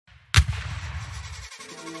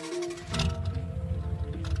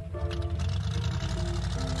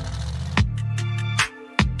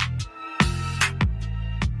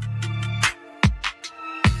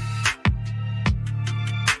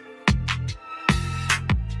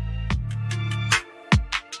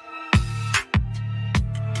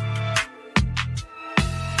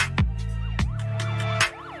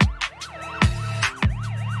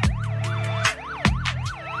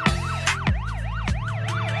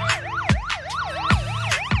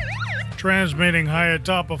Transmitting high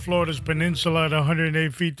atop of Florida's peninsula at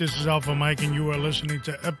 108 feet, this is Alpha Mike, and you are listening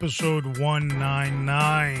to episode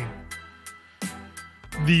 199.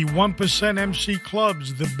 The 1% MC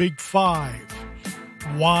Clubs, the Big Five.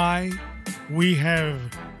 Why we have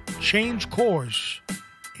changed course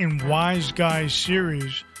in Wise Guys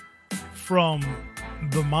series from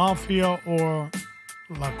the Mafia or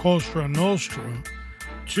La Cosa Nostra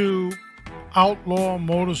to outlaw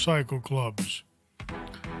motorcycle clubs.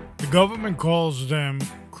 The government calls them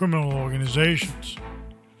criminal organizations.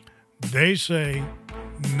 They say,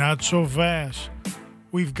 not so fast.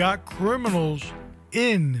 We've got criminals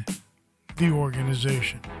in the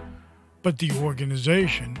organization, but the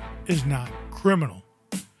organization is not criminal.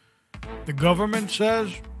 The government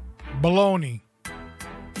says, baloney.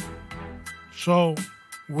 So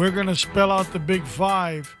we're going to spell out the Big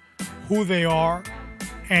Five, who they are,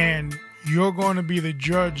 and you're going to be the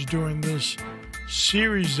judge during this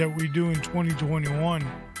series that we do in 2021.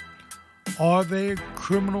 Are they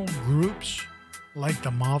criminal groups like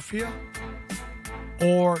the Mafia?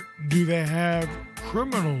 Or do they have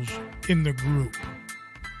criminals in the group?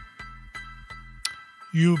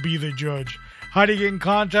 You be the judge. How do you get in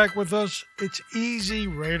contact with us? It's easy.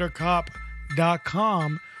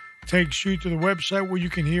 RadarCop.com takes you to the website where you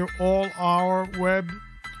can hear all our web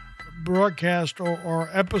broadcast or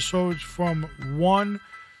episodes from 1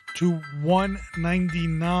 to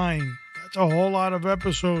 199. That's a whole lot of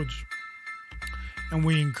episodes, and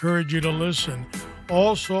we encourage you to listen.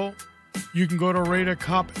 Also, you can go to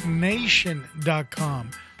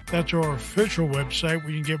RadarCopNation.com. That's our official website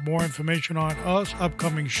where you can get more information on us,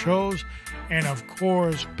 upcoming shows, and of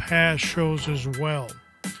course, past shows as well.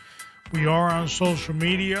 We are on social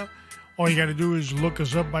media. All you got to do is look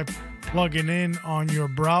us up by plugging in on your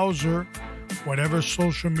browser whatever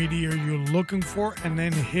social media you're looking for, and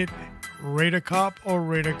then hit Radar Cop or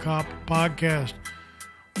Radar Cop Podcast.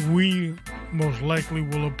 We most likely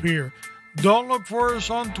will appear. Don't look for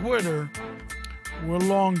us on Twitter. We're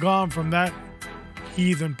long gone from that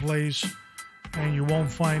heathen place, and you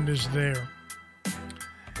won't find us there.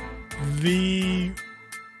 The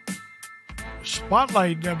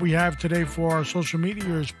spotlight that we have today for our social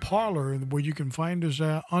media is Parler, where you can find us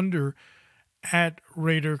under at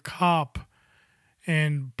Radar Cop.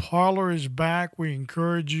 And Parler is back. We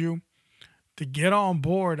encourage you to get on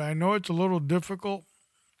board. I know it's a little difficult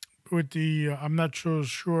with I'm not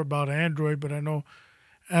sure about Android, but I know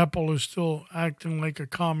Apple is still acting like a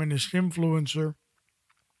communist influencer,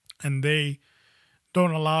 and they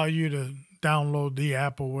don't allow you to download the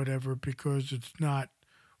app or whatever because it's not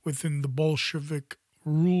within the Bolshevik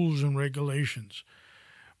rules and regulations.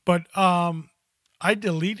 But I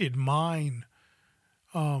deleted mine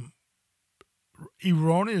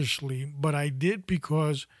erroneously, but I did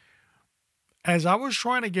because as I was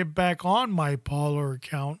trying to get back on my Parler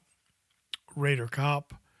account, Radar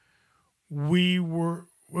Cop, there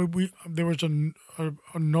was a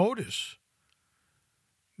notice: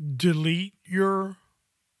 delete your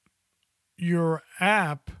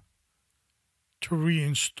app to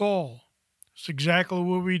reinstall. It's exactly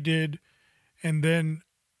what we did, and then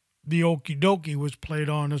the okie dokie was played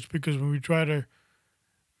on us because when we try to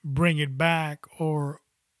bring it back or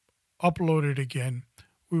upload it again,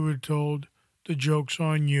 we were told, the joke's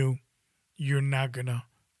on you. You're not going to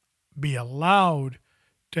be allowed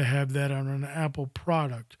to have that on an Apple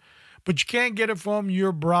product. But you can't get it from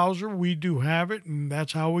your browser. We do have it, and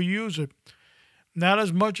that's how we use it. Not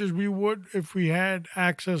as much as we would if we had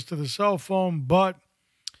access to the cell phone, but,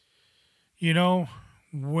 you know,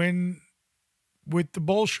 with the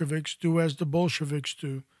Bolsheviks, do as the Bolsheviks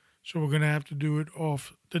do. So we're going to have to do it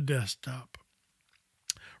off the desktop.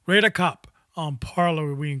 Radar Cop on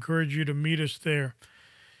Parler. We encourage you to meet us there.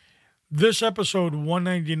 This episode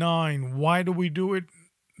 199, why do we do it?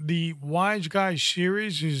 The Wise Guys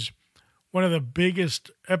series is one of the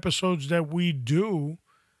biggest episodes that we do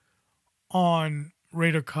on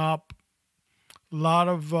Radar Cop. A lot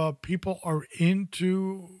of people are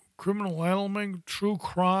into criminal element, true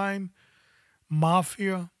crime,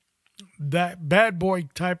 mafia, that bad boy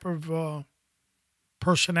type of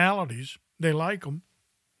personalities. They like them.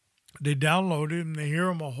 They download it and they hear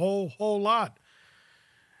them a whole lot.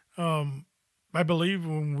 Um, I believe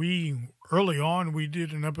when early on, we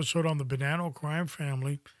did an episode on the Banana crime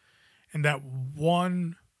family, and that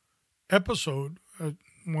one episode,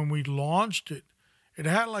 when we launched it, it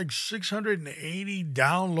had like 680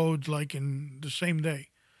 downloads, like in the same day,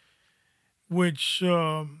 which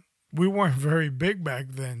we weren't very big back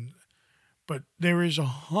then. But there is a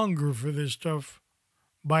hunger for this stuff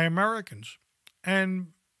by Americans and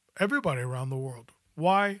everybody around the world.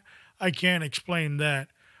 Why? I can't explain that,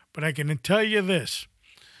 but I can tell you this.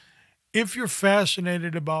 If you're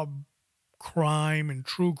fascinated about crime and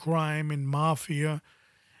true crime and mafia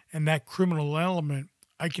and that criminal element,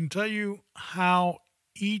 I can tell you how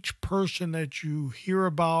each person that you hear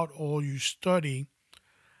about or you study,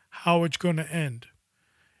 how it's going to end.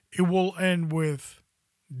 It will end with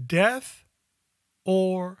death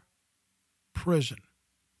or prison.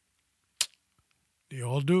 They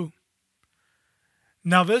all do.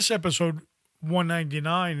 Now, this episode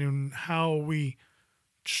 199 and how we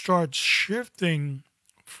start shifting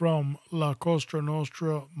from La Costa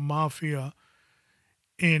Nostra Mafia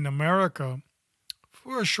in America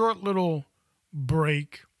for a short little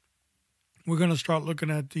break. We're going to start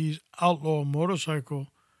looking at these outlaw motorcycle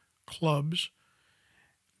clubs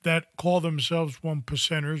that call themselves one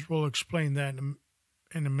percenters. We'll explain that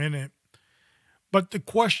in a minute. But the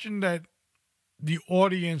question that the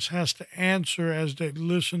audience has to answer as they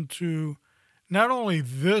listen to not only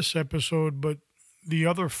this episode, but the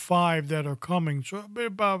other 5 that are coming, so it'll be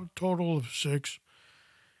about a total of 6,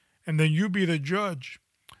 and then you be the judge.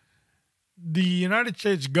 The United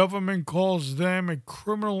States government calls them a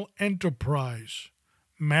criminal enterprise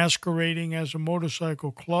masquerading as a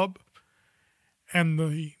motorcycle club, and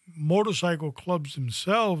the motorcycle clubs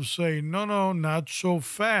themselves say, no, not so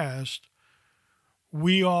fast.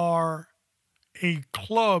 We are a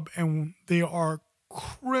club, and they are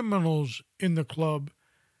criminals in the club,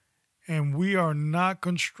 and we are not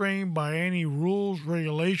constrained by any rules,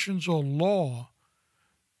 regulations, or law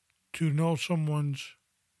to know someone's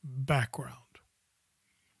background.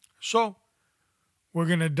 So, we're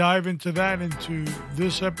going to dive into that into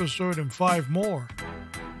this episode and 5 more,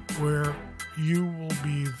 where you will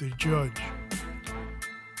be the judge.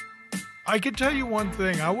 I can tell you one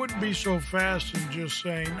thing. I wouldn't be so fast in just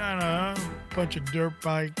saying, no, bunch of dirt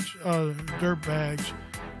bags,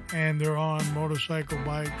 and they're on motorcycle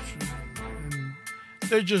bikes, and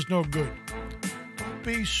they're just no good. Don't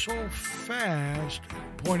be so fast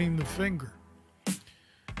pointing the finger.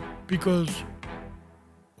 Because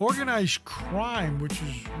organized crime, which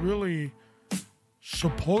is really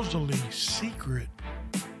supposedly secret,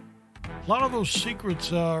 a lot of those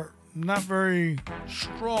secrets are not very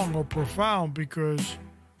strong or profound because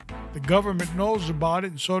the government knows about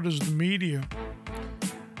it and so does the media.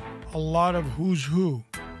 A lot of who's who.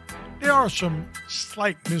 There are some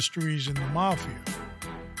slight mysteries in the mafia.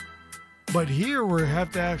 But here we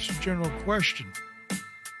have to ask a general question.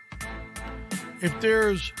 If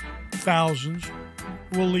there's thousands,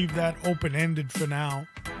 we'll leave that open-ended for now,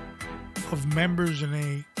 of members in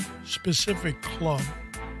a specific club,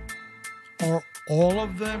 are all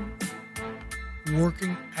of them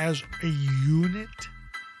working as a unit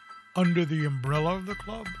under the umbrella of the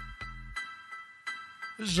club?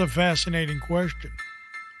 This is a fascinating question,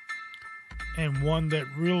 and one that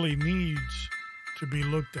really needs to be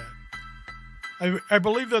looked at. I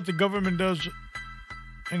believe that the government does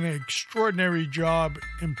an extraordinary job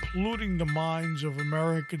in polluting the minds of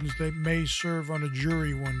Americans that may serve on a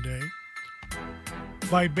jury one day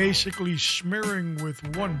by basically smearing with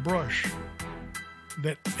one brush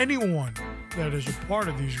that anyone that is a part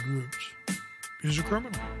of these groups is a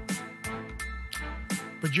criminal.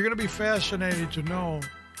 But you're going to be fascinated to know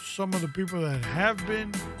some of the people that have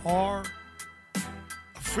been, are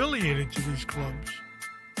affiliated to these clubs,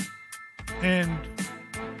 and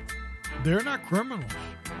they're not criminals.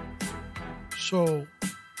 So,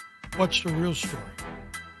 what's the real story?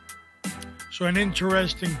 So, an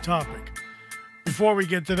interesting topic. Before we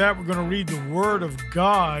get to that, we're going to read the Word of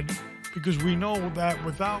God, because we know that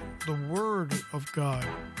without the Word of God,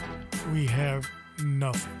 we have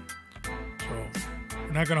nothing. So,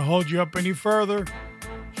 we're not going to hold you up any further.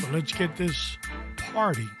 So, let's get this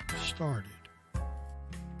party started.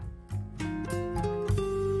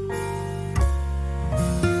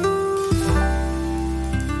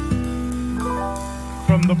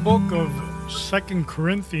 From the book of 2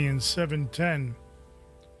 Corinthians 7:10,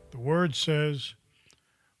 the word says,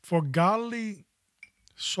 "For godly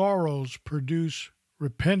sorrows produce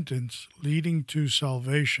repentance leading to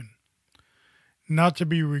salvation, not to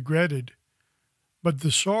be regretted, but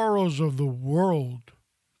the sorrows of the world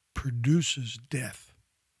produces death."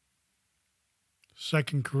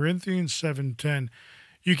 2 Corinthians 7:10.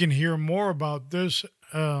 You can hear more about this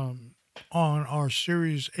on our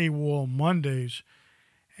series AWOL Mondays,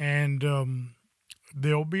 and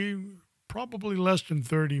there'll be probably less than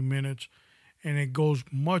 30 minutes, and it goes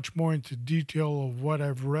much more into detail of what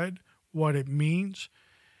I've read, what it means,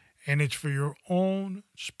 and it's for your own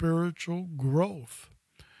spiritual growth.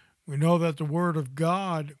 We know that the Word of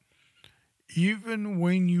God, even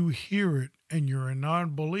when you hear it and you're a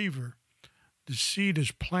non-believer, the seed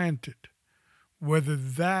is planted. Whether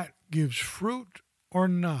that gives fruit or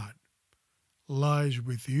not lies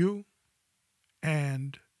with you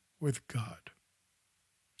and with God.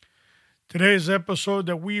 Today's episode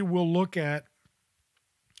that we will look at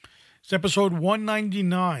is episode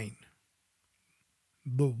 199,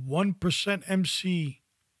 the 1% MC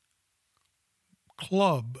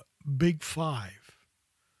Club Big Five.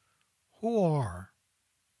 Who are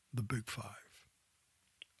the Big Five?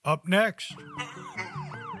 Up next.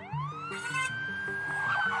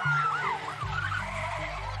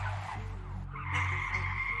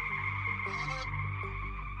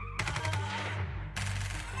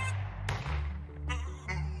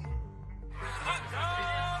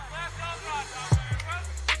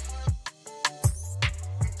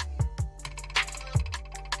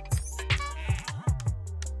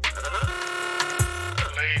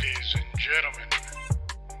 Ladies and gentlemen,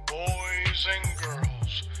 boys and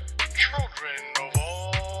girls, children of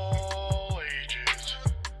all ages,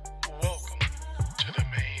 welcome to the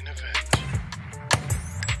main event.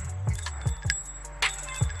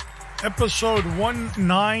 Episode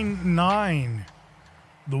 199,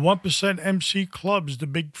 the 1% MC Clubs, the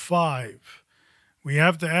Big Five. We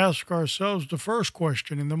have to ask ourselves the first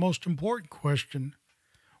question and the most important question: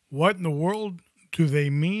 what in the world do they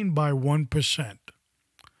mean by 1%?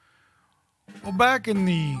 Well, back in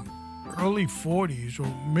the early 40s or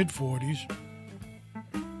mid 40s,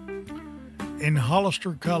 in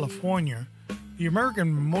Hollister, California, the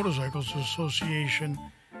American Motorcycles Association,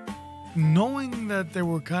 knowing that they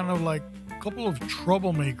were kind of like a couple of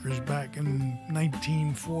troublemakers back in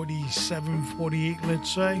 1947, 48,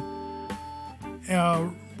 let's say,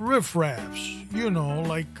 riffraffs,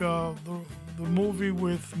 like the movie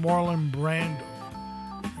with Marlon Brando,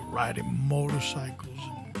 riding motorcycles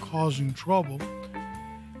and causing trouble.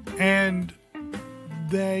 And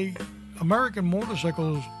the American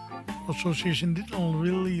Motorcycle Association didn't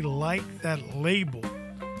really like that label.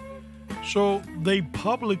 So they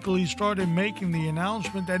publicly started making the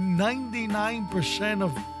announcement that 99%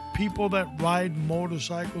 of people that ride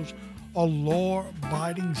motorcycles are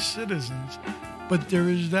law-abiding citizens, but there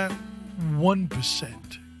is that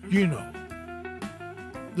 1%,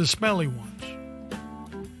 the smelly ones.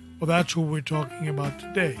 Well, that's what we're talking about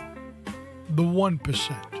today, the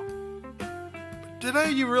 1%. But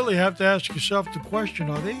today you really have to ask yourself the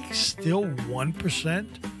question, are they still 1%?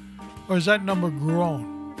 Or has that number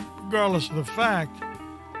grown? Regardless of the fact,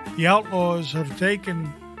 the outlaws have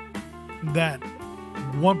taken that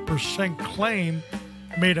 1% claim,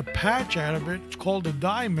 made a patch out of it. It's called a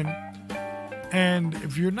diamond. And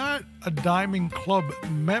if you're not a Diamond Club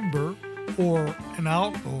member or an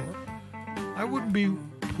outlaw, I wouldn't be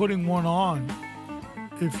putting one on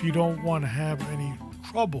if you don't want to have any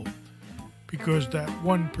trouble, because that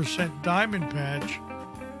 1% diamond patch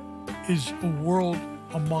is a world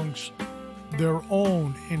amongst their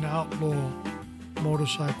own in outlaw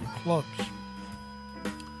motorcycle clubs.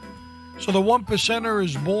 So the 1%er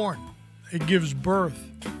is born. It gives birth.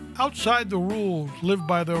 Outside the rules, live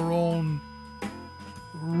by their own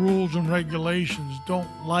rules and regulations, don't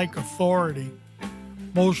like authority,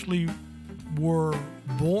 mostly were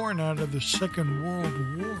born out of the Second World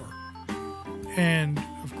War. And,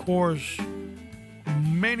 of course,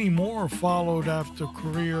 many more followed after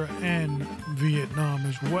Korea and Vietnam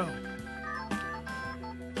as well.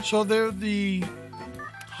 So they're the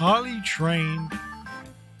highly trained,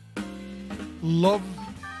 love,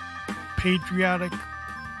 patriotic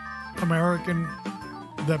American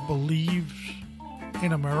that believes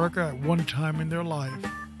in America at one time in their life,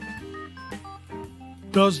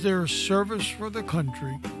 does their service for the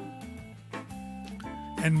country,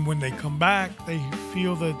 and when they come back, they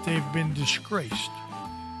feel that they've been disgraced,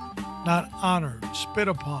 not honored, spit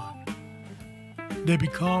upon. They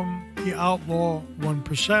become the outlaw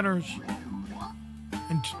 1%ers,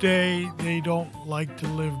 and today they don't like to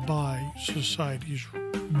live by society's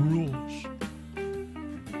rules.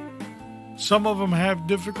 Some of them have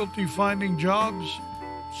difficulty finding jobs.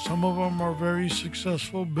 Some of them are very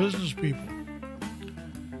successful business people.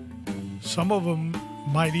 Some of them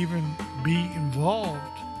might even be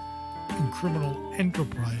involved in criminal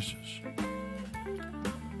enterprises.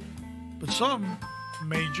 But some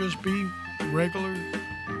may just be regular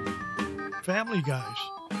family guys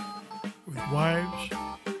with wives,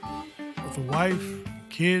 with a wife,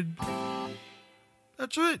 kid.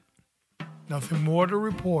 That's it. Nothing more to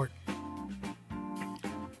report.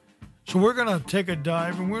 So we're going to take a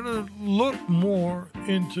dive and we're going to look more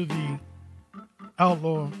into the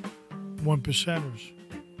outlaw one percenters.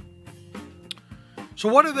 So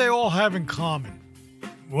what do they all have in common?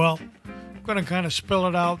 Well, I'm going to kind of spell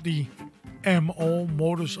it out, the MO,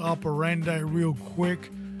 modus operandi, real quick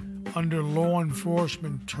under law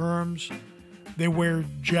enforcement terms. They wear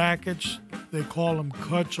jackets. They call them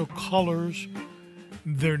cuts or colors.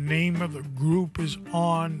 Their name of the group is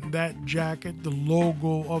on that jacket. The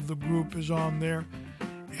logo of the group is on there.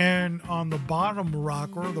 And on the bottom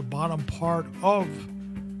rocker, the bottom part of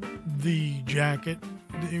the jacket,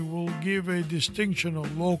 they will give a distinction, a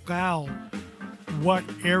locale. What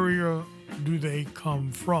area do they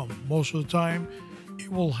come from? Most of the time,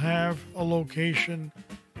 it will have a location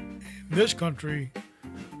in this country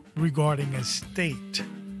regarding a state.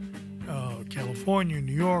 California,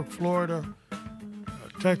 New York, Florida,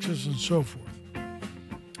 Texas, and so forth.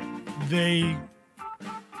 They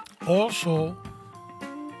also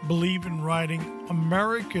believe in riding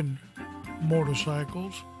American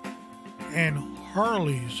motorcycles and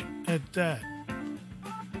Harleys at that.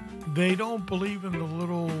 They don't believe in the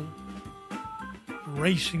little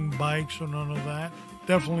racing bikes or none of that.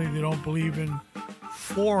 Definitely they don't believe in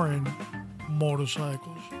foreign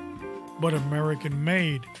motorcycles, but American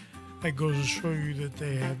made. That goes to show you that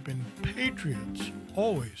they have been patriots,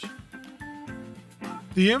 always.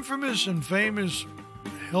 The infamous and famous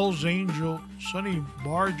Hell's Angel, Sonny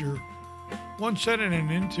Barger, once said in an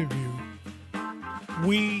interview,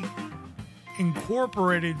 we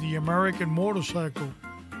incorporated the American motorcycle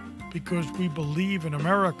because we believe in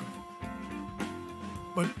America.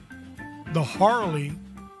 But the Harley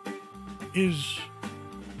is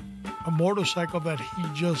a motorcycle that he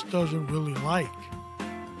just doesn't really like.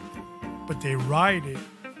 But they ride it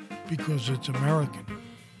because it's American.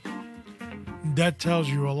 That tells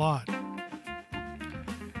you a lot.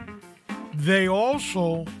 They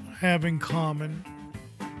also have in common,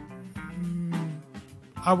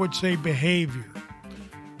 I would say, behavior.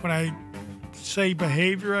 When I say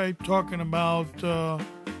behavior, I'm talking about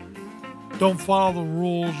don't follow the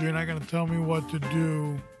rules. You're not going to tell me what to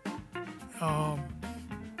do.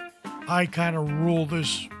 I kind of rule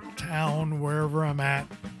this town wherever I'm at.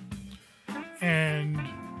 And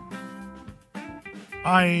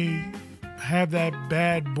I have that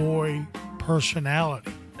bad boy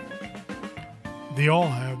personality. They all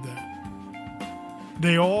have that.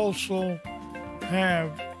 They also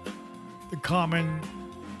have the common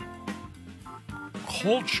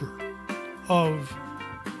culture of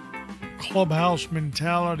clubhouse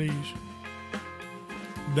mentalities,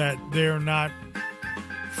 that they're not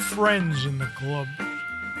friends in the club,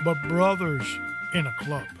 but brothers in a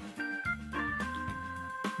club.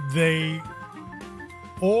 They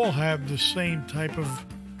all have the same type of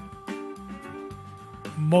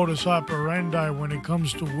modus operandi when it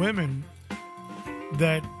comes to women,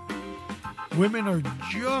 that women are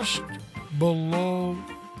just below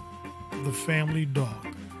the family dog.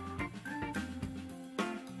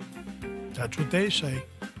 That's what they say.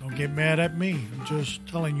 Don't get mad at me. I'm just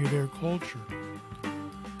telling you their culture.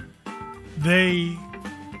 They,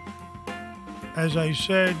 as I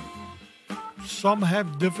said, some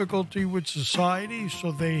have difficulty with society,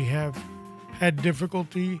 so they have had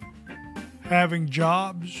difficulty having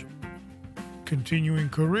jobs, continuing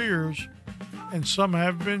careers, and some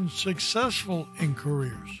have been successful in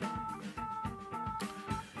careers.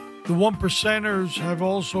 The one percenters have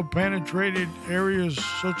also penetrated areas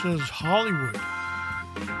such as Hollywood,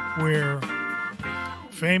 where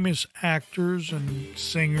famous actors and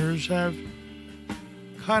singers have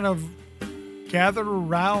kind of gathered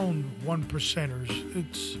around one percenters.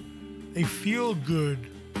 They feel good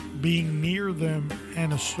being near them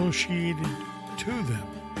and associated to them.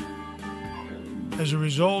 As a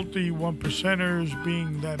result, the one percenters,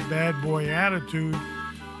 being that bad boy attitude,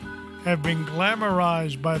 have been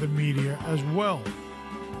glamorized by the media as well.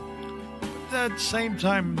 But at the same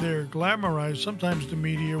time they're glamorized, sometimes the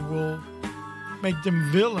media will make them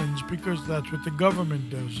villains because that's what the government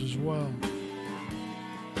does as well.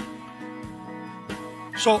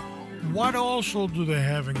 So what also do they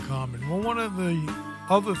have in common? Well, one of the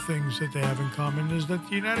other things that they have in common is that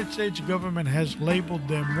the United States government has labeled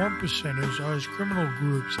them one percenters as criminal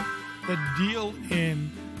groups that deal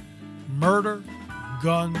in murder,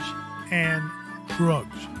 guns, and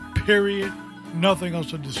drugs. Period. Nothing else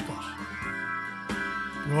to discuss.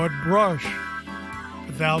 Broad brush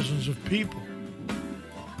for thousands of people.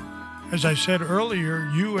 As I said earlier,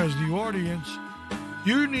 you as the audience,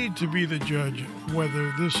 you need to be the judge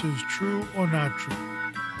whether this is true or not true.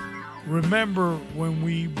 Remember, when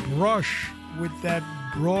we brush with that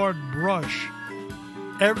broad brush,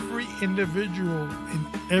 every individual in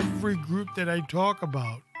every group that I talk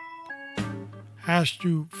about has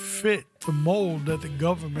to fit the mold that the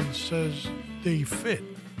government says they fit.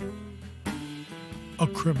 A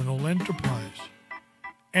criminal enterprise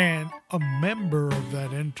and a member of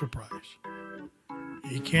that enterprise.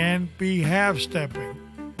 You can't be half-stepping.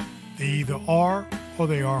 They either are or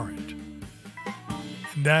they aren't.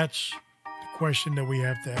 And that's the question that we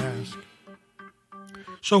have to ask.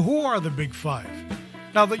 So who are the Big Five?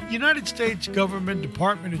 Now, the United States government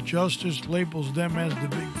Department of Justice labels them as the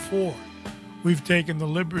Big Four. We've taken the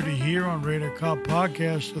liberty here on Radar Cop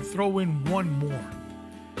Podcast to throw in one more.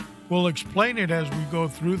 We'll explain it as we go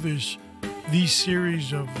through these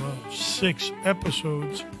series of 6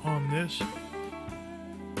 episodes on this.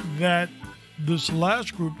 That this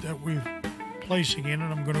last group that we're placing in,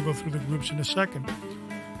 and I'm going to go through the groups in a second,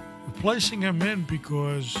 we're placing them in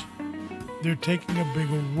because they're taking a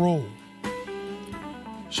bigger role.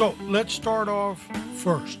 So let's start off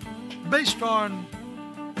first. Based on,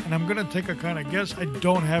 and I'm going to take a kind of guess, I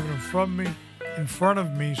don't have it in front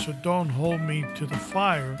of me, so don't hold me to the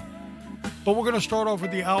fire. But we're going to start off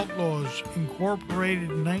with the Outlaws, incorporated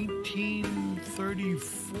in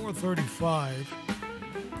 1934-35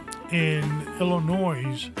 in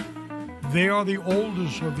Illinois. They are the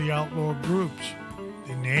oldest of the outlaw groups.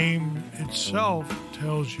 The name itself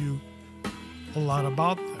tells you a lot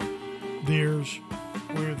about them. There's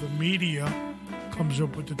where the media comes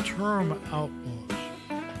up with the term outlaws.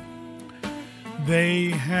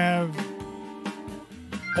 They have,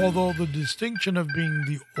 although the distinction of being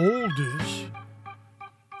the oldest,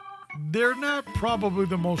 they're not probably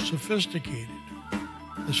the most sophisticated.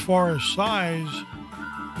 As far as size,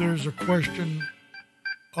 there's a question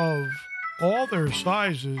of all their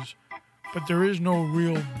sizes, but there is no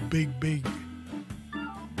real big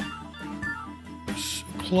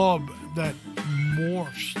club that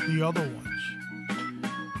morphs the other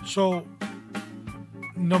ones. So,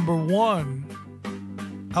 number one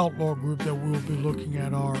outlaw group that we'll be looking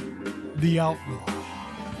at are the Outlaws.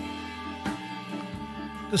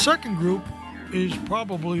 The second group is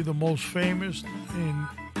probably the most famous in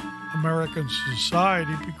American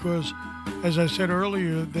society because, as I said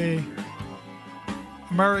earlier,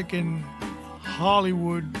 American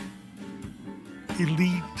Hollywood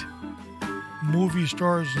elite movie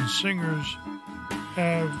stars and singers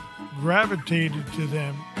have gravitated to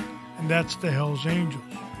them, and that's the Hells Angels.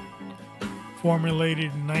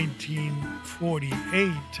 Formulated in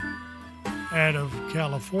 1948 out of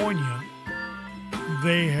California,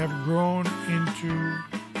 they have grown into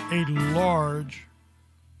a large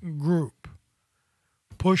group,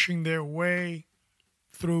 pushing their way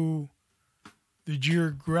through the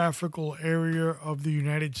geographical area of the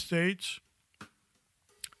United States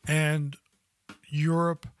and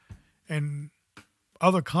Europe and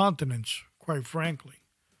other continents, quite frankly.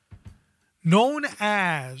 Known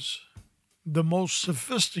as the most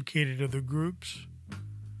sophisticated of the groups,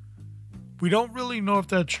 we don't really know if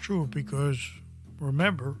that's true because,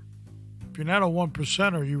 remember, if you're not a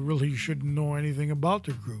 1%er, you really shouldn't know anything about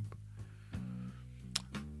the group.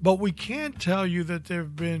 But we can tell you that there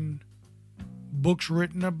have been books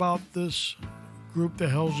written about this group, the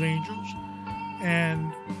Hells Angels,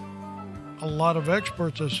 and a lot of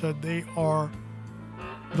experts have said they are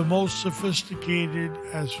the most sophisticated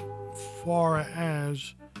as far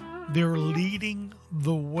as they're leading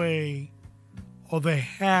the way, or they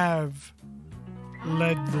have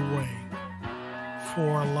led the way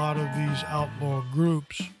for a lot of these outlaw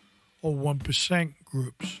groups or 1%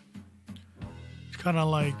 groups. It's kind of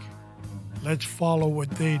like, let's follow what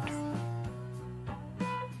they do.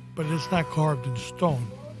 But it's not carved in stone.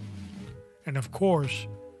 And of course,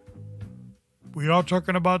 we are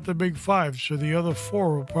talking about the Big Five, so the other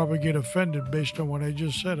 4 will probably get offended based on what I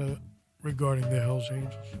just said regarding the Hells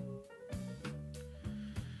Angels.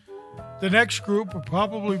 The next group will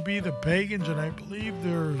probably be the Pagans, and I believe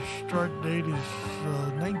their start date is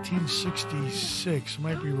 1966.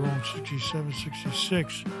 Might be wrong, 67,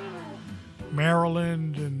 66.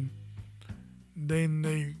 Maryland, and then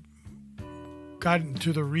they got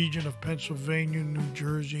into the region of Pennsylvania, New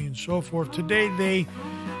Jersey, and so forth. Today, they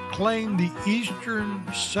claim the eastern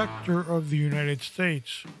sector of the United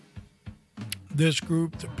States. This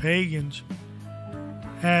group, the Pagans,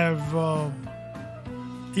 have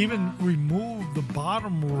even removed the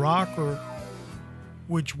bottom rocker,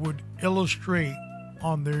 which would illustrate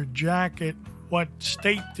on their jacket what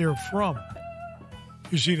state they're from.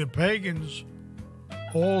 You see, the pagans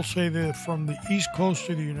all say they're from the East Coast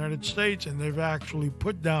of the United States, and they've actually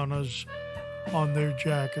put down us on their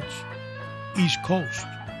jackets, East Coast.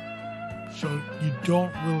 So you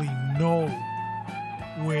don't really know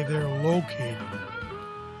where they're located.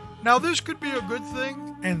 Now, this could be a good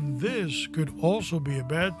thing, and this could also be a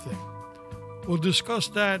bad thing. We'll discuss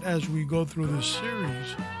that as we go through this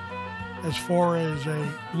series as far as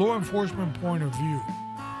a law enforcement point of view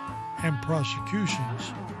and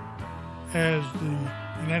prosecutions as the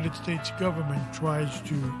United States government tries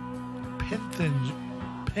to pin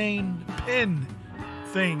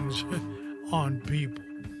things on people.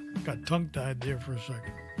 Got tongue-tied there for a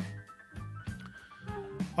second.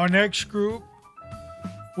 Our next group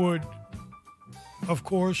would, of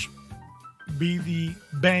course, be the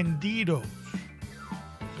Bandidos. I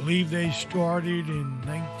believe they started in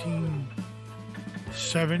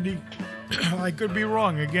 1970. I could be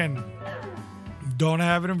wrong. Again, don't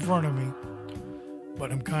have it in front of me, but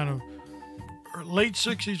I'm kind of late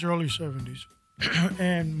 60s, early 70s,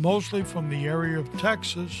 and mostly from the area of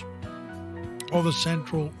Texas or the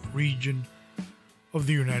central region of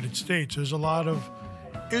the United States. There's a lot of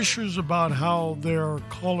issues about how their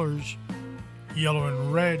colors, yellow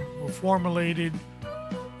and red, were formulated.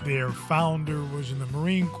 Their founder was in the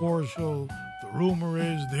Marine Corps, so the rumor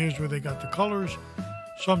is there's where they got the colors.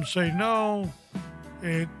 Some say no,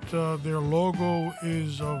 their logo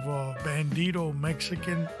is of Bandito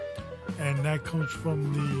Mexican, and that comes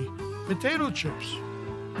from the potato chips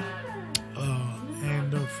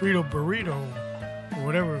and Frito Burrito, or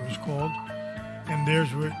whatever it was called, and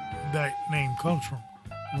there's where that name comes from.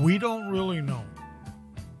 We don't really know,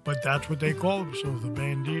 but that's what they call themselves, the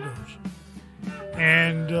Banditos.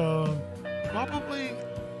 And probably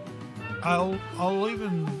I'll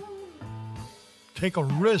even take a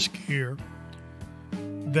risk here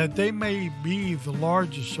that they may be the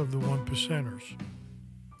largest of the one percenters.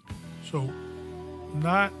 So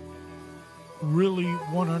not really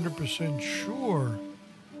 100% sure,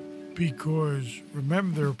 because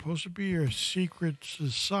remember, they're supposed to be a secret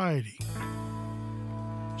society.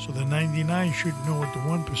 So the 99 should know what the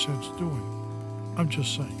 1% is doing. I'm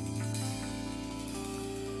just saying.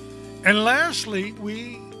 And lastly,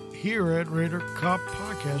 we here at Raider Cop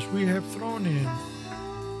Podcast, we have thrown in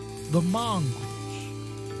the Mongols.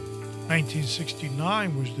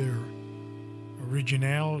 1969 was their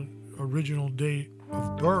original date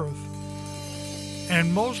of birth,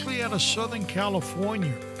 and mostly out of Southern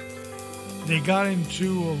California. They got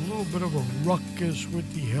into a little bit of a ruckus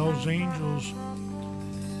with the Hells Angels,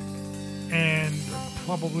 and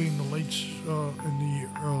probably in the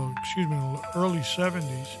early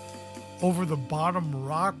 70s, over the bottom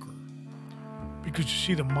rocker. Because you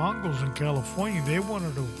see, the Mongols in California, they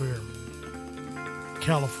wanted to wear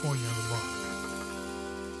California on the bottom.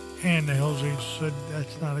 And the Hells Angels said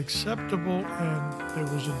that's not acceptable, and there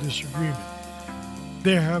was a disagreement.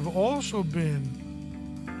 There have also been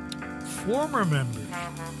former members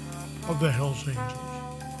of the Hells Angels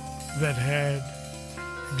that had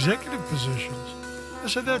executive positions. I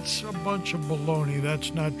said that's a bunch of baloney.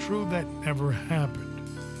 That's not true. That never happened.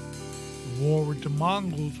 The war with the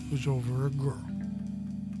Mongols was over a girl.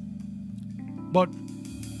 But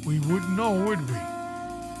we wouldn't know, would we?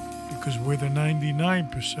 Because we're the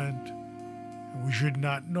 99%, and we should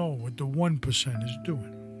not know what the 1% is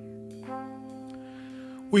doing.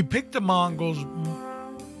 We picked the Mongols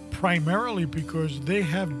primarily because they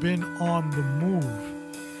have been on the move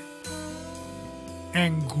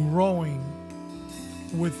and growing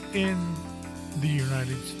within the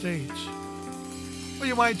United States. Well,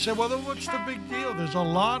 you might say, well, then what's the big deal? There's a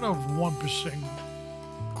lot of 1%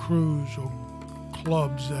 crews or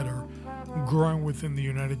clubs that are growing within the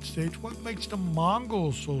United States. What makes the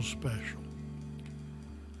Mongols so special?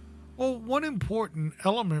 Well, one important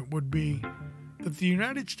element would be that the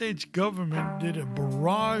United States government did a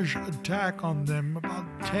barrage attack on them about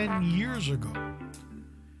 10 years ago.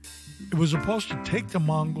 It was supposed to take the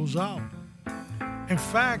Mongols out. In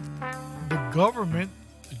fact, the government,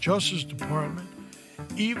 the Justice Department,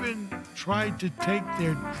 even tried to take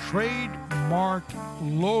their trademark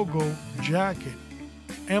logo, jacket,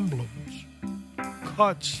 emblems,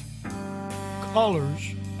 cuts,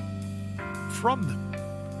 colors from them.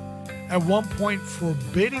 At one point,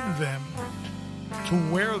 forbidding them to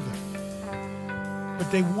wear them.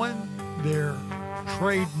 But they want their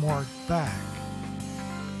trademark back.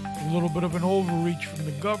 A little bit of an overreach from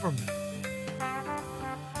the government.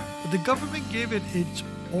 But the government gave it its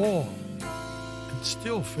all and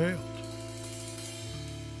still failed.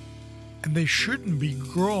 And they shouldn't be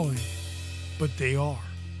growing, but they are.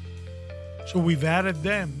 So we've added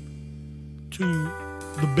them to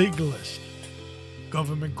the big list.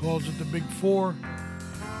 Government calls it the big four.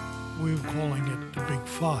 We're calling it the big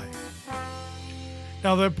five.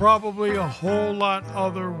 Now, there are probably a whole lot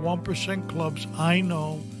other 1% clubs. I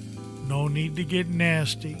know. No need to get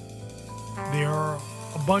nasty. There are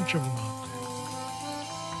a bunch of them out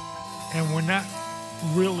there. And we're not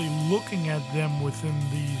really looking at them within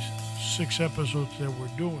these 6 episodes that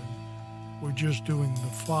we're doing. We're just doing the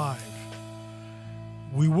 5.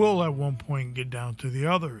 We will at one point get down to the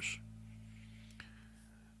others.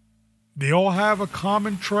 They all have a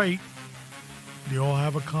common trait. They all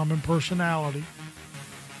have a common personality.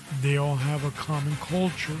 They all have a common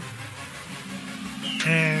culture.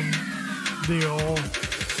 And they all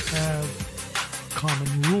have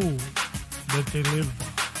common rules that they live by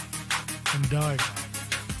and die by.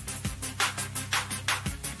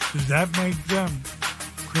 Does that make them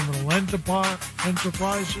criminal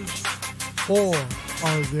enterprises, or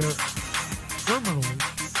are there criminals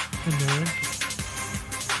in their enterprise?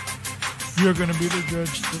 You're going to be the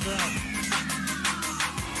judge to that.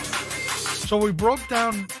 So we broke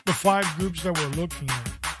down the 5 groups that we're looking at.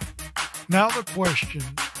 Now the question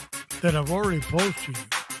that I've already posed to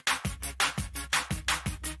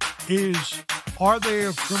you is, are they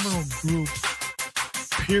a criminal group,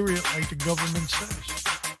 period, like the government says?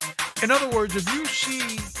 In other words, if you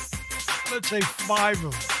see, let's say, 5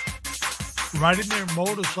 of them riding their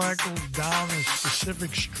motorcycles down a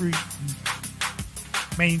specific street,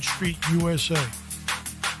 Main Street, USA,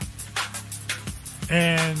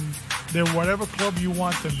 and they're whatever club you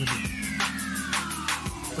want them to be,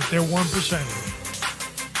 but they're 1%.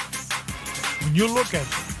 When you look at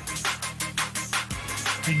them,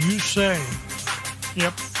 and you say,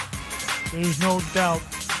 yep, there's no doubt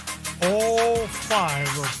all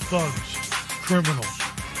 5 are thugs, criminals,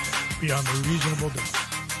 beyond a reasonable doubt.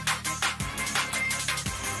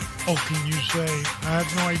 Oh, can you say, I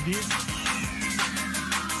have no idea?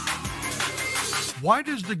 Why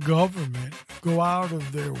does the government go out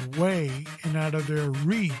of their way and out of their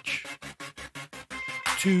reach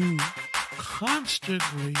to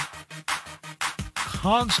constantly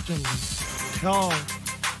tell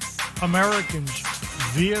Americans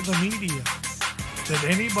via the media that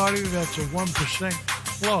anybody that's a 1%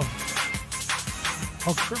 club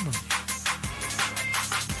are criminals?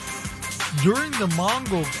 During the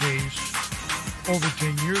Mongol case over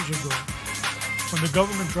 10 years ago, when the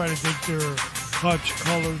government tried to take their cuts,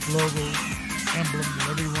 colors, logos, emblem,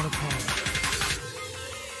 whatever you want to call it,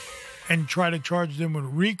 and try to charge them with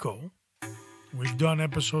RICO, we've done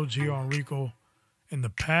episodes here on RICO in the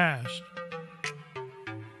past,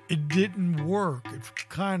 it didn't work. It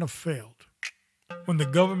kind of failed. When the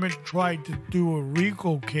government tried to do a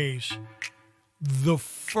RICO case, the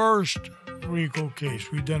first RICO case,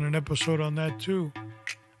 we've done an episode on that too,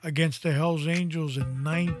 against the Hells Angels in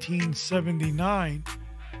 1979,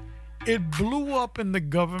 it blew up in the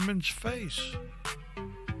government's face.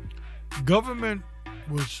 Government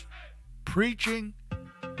was preaching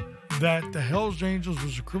that the Hells Angels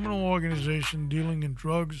was a criminal organization dealing in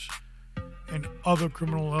drugs and other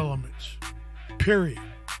criminal elements, period.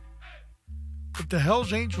 But the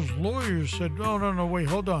Hells Angels lawyers said, no, wait,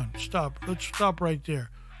 hold on, stop. Let's stop right there.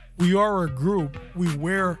 We are a group. We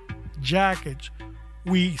wear jackets.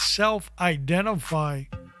 We self-identify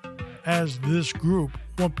as this group,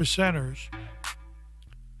 1%ers.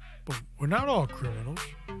 But we're not all criminals.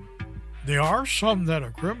 There are some that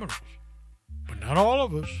are criminals, but not all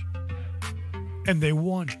of us. And they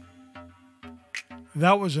won.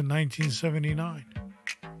 That was in 1979.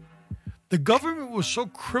 The government was so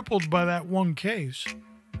crippled by that one case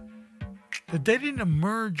that they didn't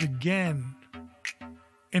emerge again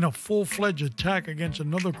in a full-fledged attack against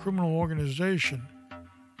another criminal organization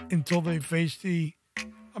until they faced the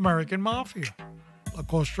American Mafia, La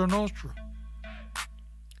Cosa Nostra,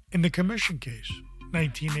 in the commission case,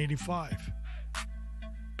 1985,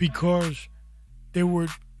 because they were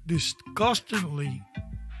disgustingly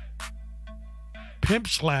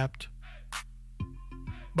pimp-slapped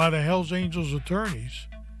by the Hells Angels attorneys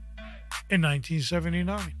in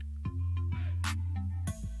 1979.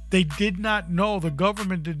 They did not know, the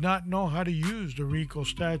government did not know how to use the RICO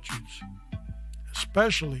statutes,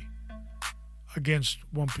 especially against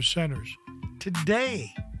 1%ers.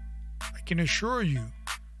 Today, I can assure you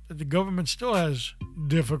that the government still has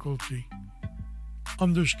difficulty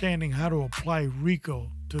understanding how to apply RICO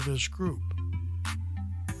to this group.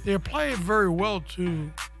 They apply it very well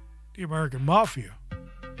to the American Mafia,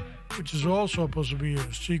 which is also supposed to be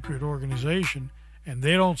a secret organization, and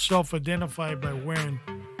they don't self-identify by wearing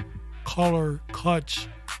color cuts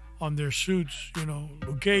on their suits,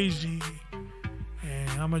 Lucchese and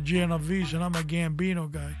I'm a Genovese and I'm a Gambino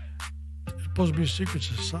guy. It's supposed to be a secret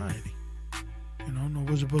society. You know,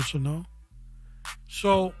 nobody's supposed to know.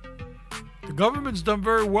 So the government's done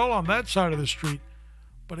very well on that side of the street.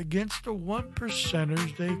 But against the one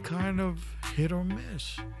percenters, they kind of hit or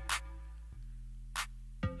miss.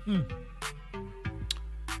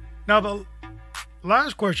 Now, the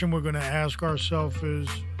last question we're going to ask ourselves is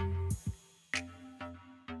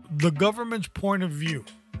the government's point of view.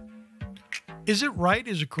 Is it right?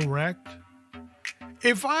 Is it correct?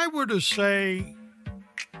 If I were to say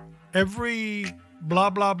every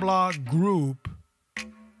blah, blah, blah group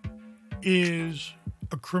is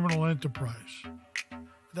a criminal enterprise,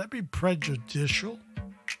 would that be prejudicial?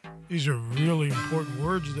 These are really important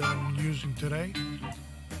words that I'm using today.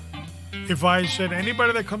 If I said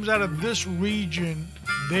anybody that comes out of this region,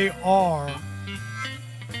 they are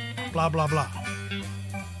blah, blah, blah,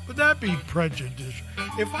 would that be prejudicial?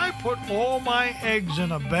 If I put all my eggs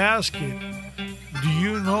in a basket, do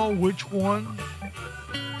you know which ones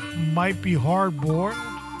might be hard-boiled?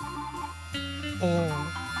 Or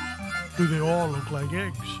do they all look like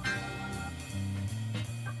eggs?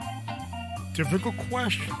 Difficult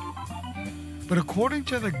question. But according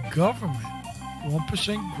to the government,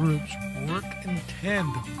 1% groups work in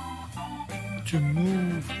tandem to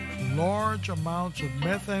move large amounts of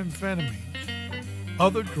methamphetamine,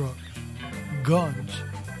 other drugs, guns,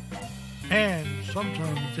 and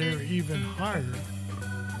sometimes they're even hired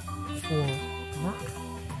for murder.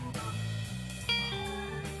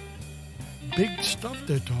 Big stuff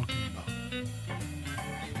they're talking about.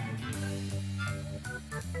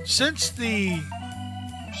 Since the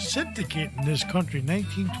syndicate in this country,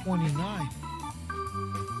 1929,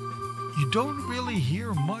 you don't really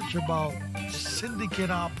hear much about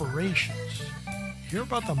syndicate operations. You hear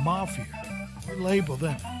about the mafia. We label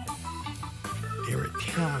them. They're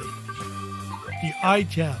Italians. The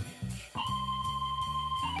Italians.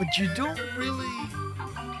 But you don't really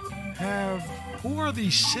have... Who are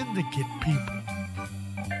these syndicate people?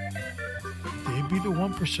 They be the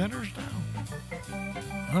one percenters now?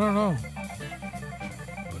 I don't know.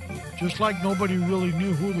 Just like nobody really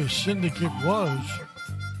knew who the syndicate was.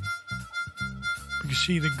 Because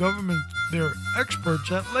see, the government, they're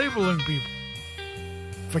experts at labeling people.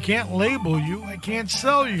 If I can't label you, I can't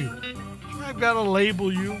sell you. So I've got to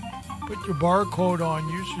label you, put your barcode on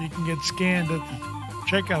you so you can get scanned at the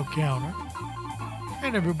checkout counter.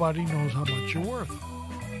 And everybody knows how much you're worth.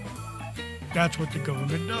 That's what the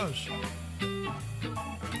government does.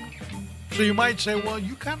 So you might say, well,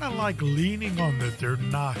 you kind of like leaning on that they're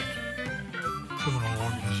not criminal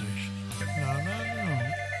organizations. No.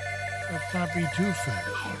 Let's not be too fast.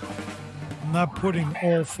 I'm not putting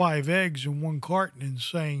all 5 eggs in one carton and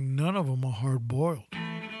saying none of them are hard-boiled.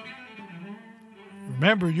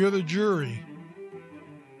 Remember, you're the jury,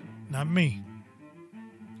 not me.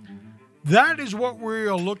 That is what we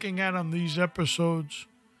are looking at on these episodes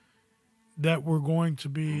that we're going to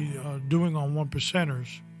be doing on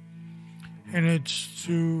 1%ers. And it's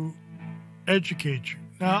to educate you.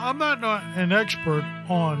 Now, I'm not an expert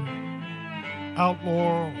on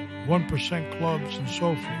outlaw 1% clubs and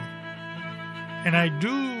so forth. And I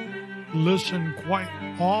do listen quite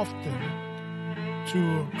often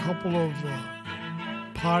to a couple of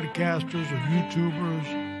podcasters or YouTubers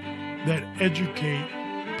that educate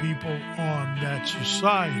people on that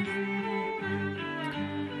society.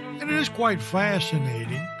 And it is quite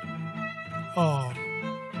fascinating,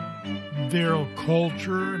 their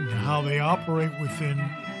culture and how they operate within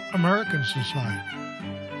American society.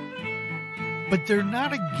 But they're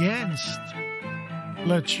not against,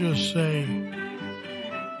 let's just say,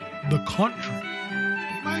 the country.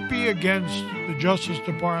 They might be against the Justice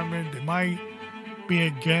Department. They might be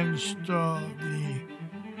against the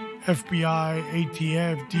FBI,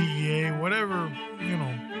 ATF, DEA, whatever,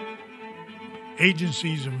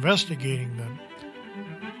 agencies investigating them.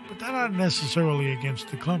 But they're not necessarily against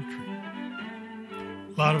the country.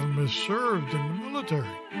 A lot of them have served in the military.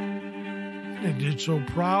 And they did so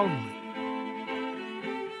proudly.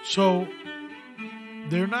 So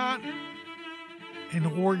they're not an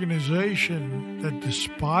organization that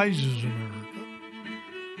despises America.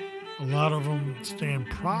 A lot of them stand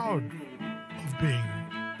proud of being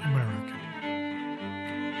American.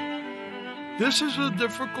 This is a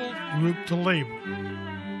difficult group to label.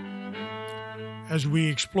 As we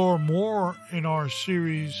explore more in our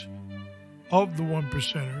series of the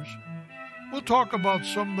 1%ers, we'll talk about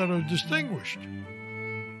some that are distinguished,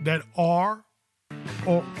 that are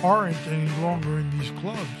or aren't any longer in these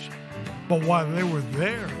clubs. But while they were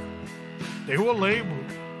there, they were labeled.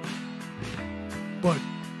 But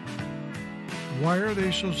why are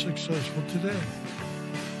they so successful today?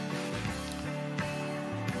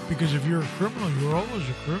 Because if you're a criminal, you're always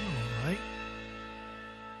a criminal, right?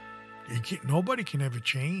 Nobody can ever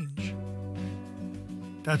change.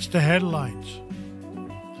 That's the headlines.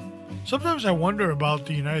 Sometimes I wonder about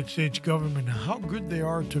the United States government, how good they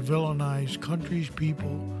are to villainize countries,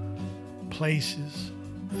 people, places,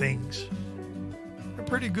 things. They're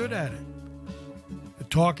pretty good at it. The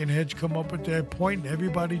talking heads come up with their point, and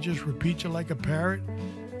everybody just repeats it like a parrot,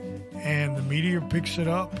 and the media picks it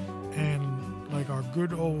up, and like our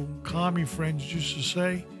good old commie friends used to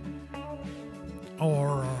say, or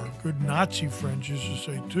our good Nazi friends used to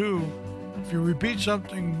say too, if you repeat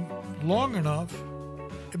something long enough,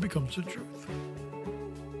 it becomes the truth.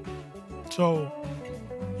 So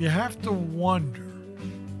you have to wonder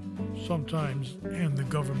sometimes in the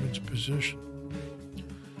government's position.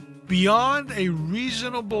 Beyond a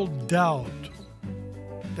reasonable doubt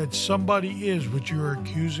that somebody is what you're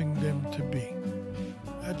accusing them to be.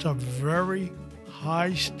 That's a very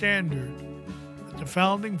high standard that the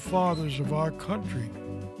founding fathers of our country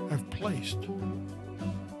have placed.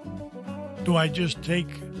 Do I just take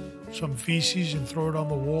some feces and throw it on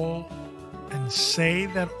the wall and say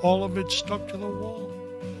that all of it stuck to the wall?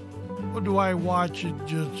 Or do I watch it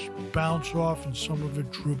just bounce off and some of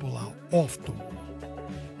it dribble out off the wall?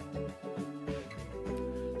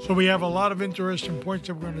 So we have a lot of interesting points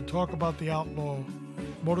that we're going to talk about the outlaw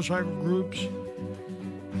motorcycle groups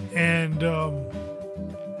and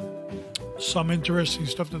some interesting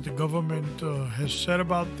stuff that the government has said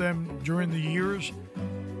about them during the years,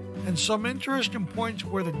 and some interesting points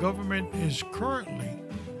where the government is currently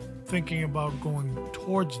thinking about going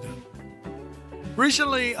towards them.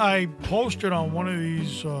 Recently, I posted on one of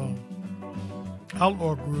these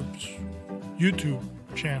outlaw groups' YouTube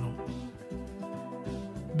channel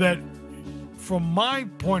that from my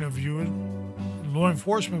point of view, law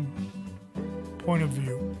enforcement point of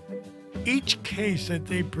view, each case that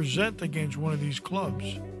they present against one of these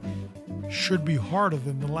clubs should be harder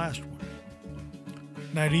than the last one,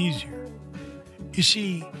 not easier. You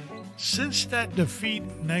see, since that defeat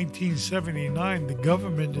in 1979, the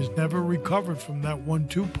government has never recovered from that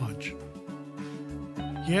 1-2 punch.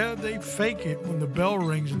 Yeah, they fake it when the bell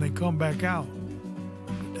rings and they come back out,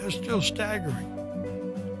 but they're still staggering.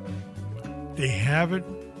 They haven't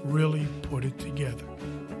really put it together.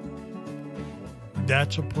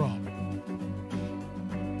 That's a problem.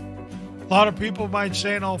 A lot of people might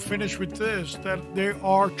say, and I'll finish with this, that there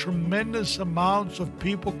are tremendous amounts of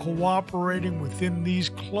people cooperating within these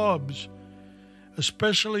clubs,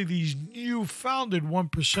 especially these new founded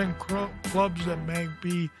 1% clubs that may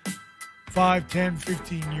be 5, 10,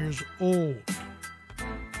 15 years old.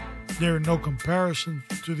 There are no comparisons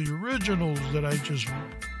to the originals that I just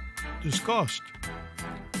discussed.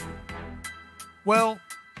 Well,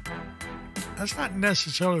 that's not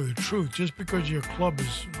necessarily the truth. Just because your club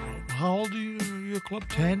is, how old are you? Your club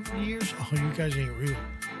 10 years? Oh, you guys ain't real.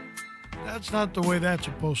 That's not the way that's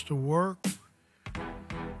supposed to work.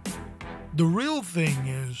 The real thing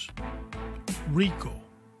is RICO.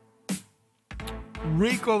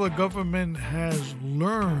 RICO, the government has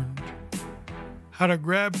learned how to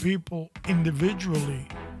grab people individually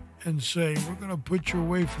and say, we're going to put you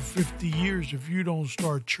away for 50 years if you don't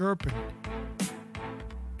start chirping.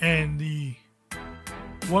 And the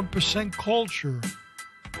 1% culture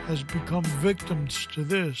has become victims to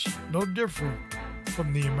this, no different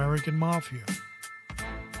from the American mafia.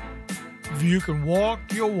 If you can walk,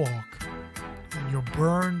 you'll walk. And you'll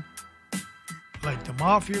burn, like the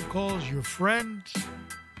mafia calls your friends,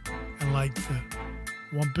 and like the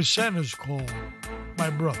 1%ers call my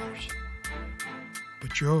brothers.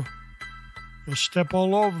 But you'll step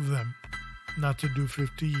all over them not to do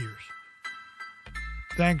 50 years.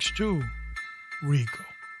 Thanks to RICO.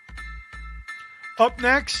 Up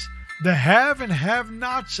next, the have and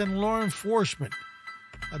have-nots in law enforcement.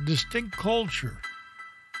 A distinct culture.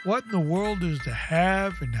 What in the world is the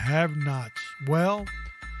have and have-nots? Well,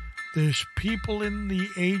 there's people in the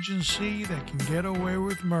agency that can get away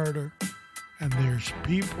with murder, and there's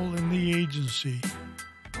people in the agency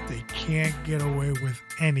they can't get away with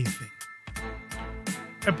anything.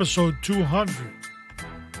 Episode 200.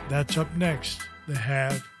 That's up next. The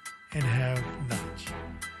have and have-nots.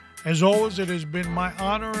 As always, it has been my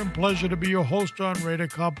honor and pleasure to be your host on Radar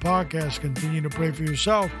Cop Podcast. Continue to pray for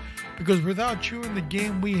yourself, because without you in the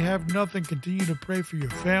game, we have nothing. Continue to pray for your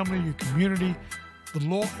family, your community, the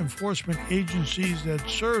law enforcement agencies that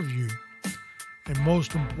serve you, and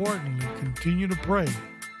most importantly, continue to pray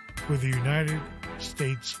for the United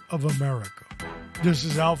States of America. This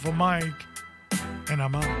is Alpha Mike, and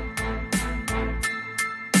I'm out.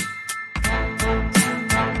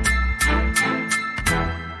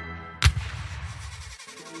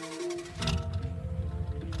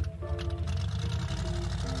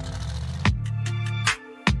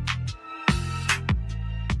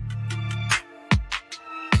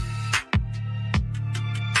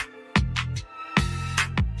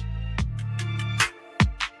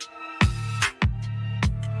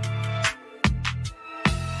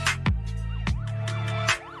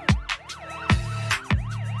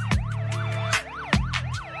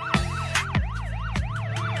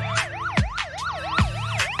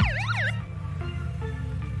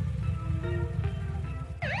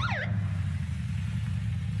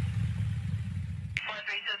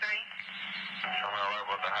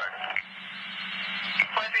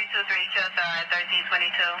 232, sorry,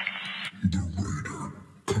 1322.